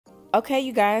Okay,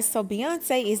 you guys, so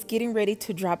Beyonce is getting ready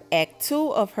to drop Act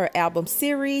 2 of her album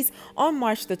series on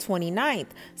March the 29th.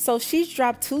 So she's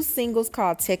dropped 2 singles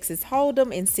called Texas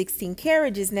Hold'em and 16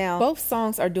 Carriages now. Both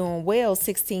songs are doing well.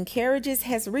 16 Carriages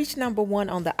has reached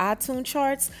 #1 on the iTunes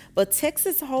charts, but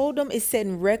Texas Hold'em is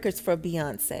setting records for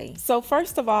Beyonce. So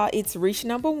first of all, it's reached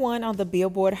 #1 on the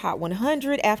Billboard Hot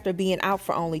 100 after being out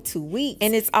for only 2 weeks.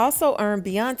 And it's also earned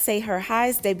Beyonce her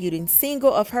highest debuting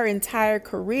single of her entire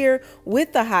career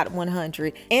with the Hot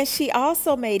 100, and she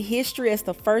also made history as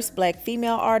the first Black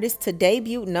female artist to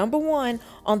debut #1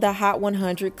 on the Hot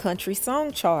 100 country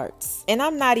song charts. And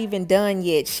I'm not even done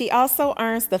yet. She also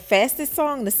earns the fastest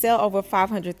song to sell over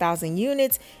 500,000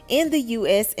 units in the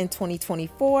US in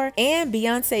 2024, and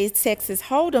Beyonce's Texas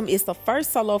Hold'em is the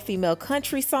first solo female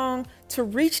country song to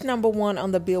reach #1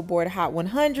 on the Billboard Hot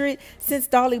 100 since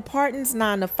Dolly Parton's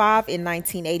 9 to 5 in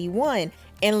 1981.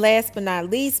 And last but not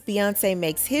least, Beyonce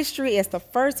makes history as the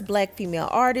first Black female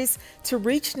artist to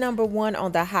reach #1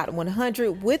 on the Hot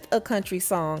 100 with a country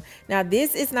song. Now,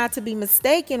 this is not to be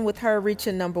mistaken with her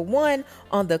reaching #1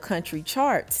 on the country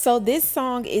charts. So this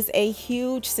song is a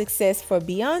huge success for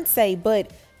Beyonce, but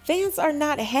fans are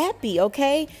not happy,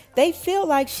 okay? They feel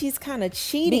like she's kind of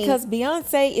cheating because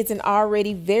Beyonce is an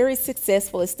already very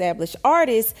successful established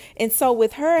artist, and so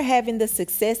with her having the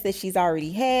success that she's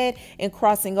already had and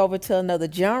crossing over to another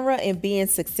genre and being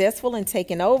successful and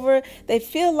taking over, they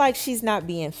feel like she's not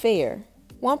being fair.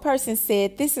 One person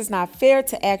said, "This is not fair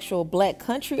to actual Black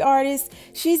country artists.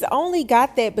 She's only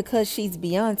got that because she's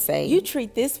Beyonce. You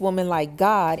treat this woman like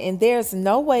God, and there's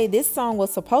no way this song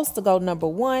was supposed to go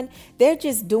 #1. They're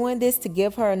just doing this to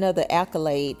give her another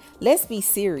accolade. Let's be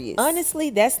serious."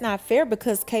 Honestly, that's not fair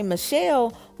because K.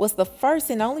 Michelle was the first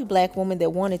and only Black woman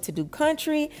that wanted to do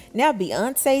country. Now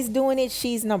Beyonce's doing it.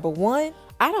 She's #1.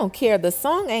 I don't care. The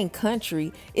song ain't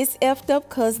country. It's effed up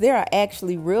because there are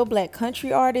actually real Black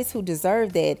country artists who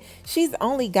deserve that. She's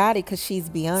only got it because she's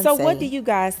Beyonce. So what do you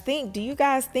guys think? Do you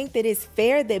guys think that it's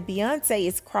fair that Beyonce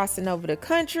is crossing over the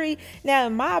country? Now,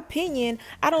 in my opinion,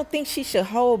 I don't think she should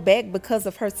hold back because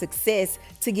of her success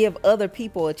to give other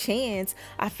people a chance.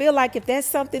 I feel like if that's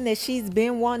something that she's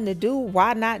been wanting to do,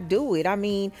 why not do it? I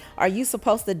mean, are you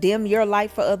supposed to dim your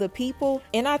light for other people?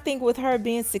 And I think with her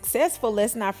being successful,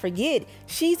 let's not forget,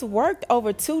 she's worked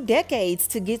over 2 decades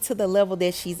to get to the level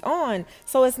that she's on.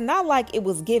 So it's not like it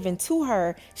was given to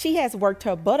her. She has worked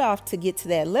her butt off to get to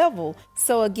that level.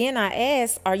 So again, I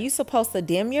ask, are you supposed to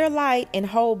dim your light and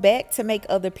hold back to make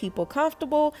other people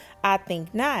comfortable? I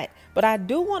think not. But I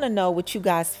do want to know what you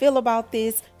guys feel about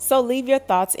this. So leave your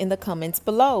thoughts in the comments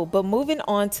below. But moving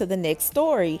on to the next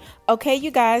story. Okay,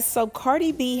 you guys, so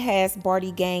Cardi B has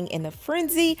Barty Gang in a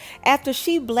frenzy after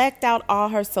she blacked out all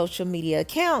her social media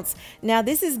accounts. Now,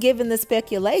 this is given the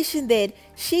speculation that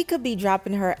she could be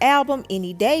dropping her album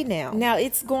any day now. Now,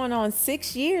 it's going on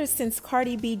 6 years since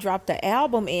Cardi B dropped the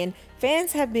album, and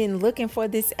fans have been looking for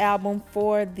this album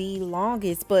for the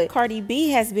longest, but Cardi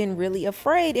B has been really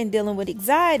afraid and dealing with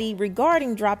anxiety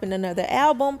regarding dropping another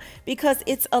album because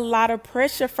it's a lot of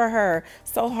pressure for her.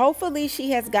 So hopefully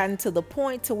she has gotten to the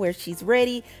point to where she's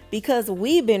ready, because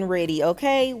we've been ready,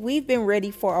 okay? We've been ready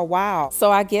for a while.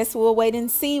 So I guess we'll wait and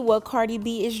see what Cardi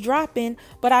B is dropping,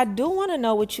 but I do want to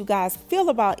know what you guys feel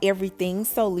about everything,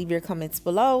 so leave your comments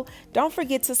below. Don't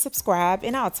forget to subscribe,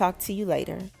 and I'll talk to you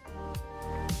later.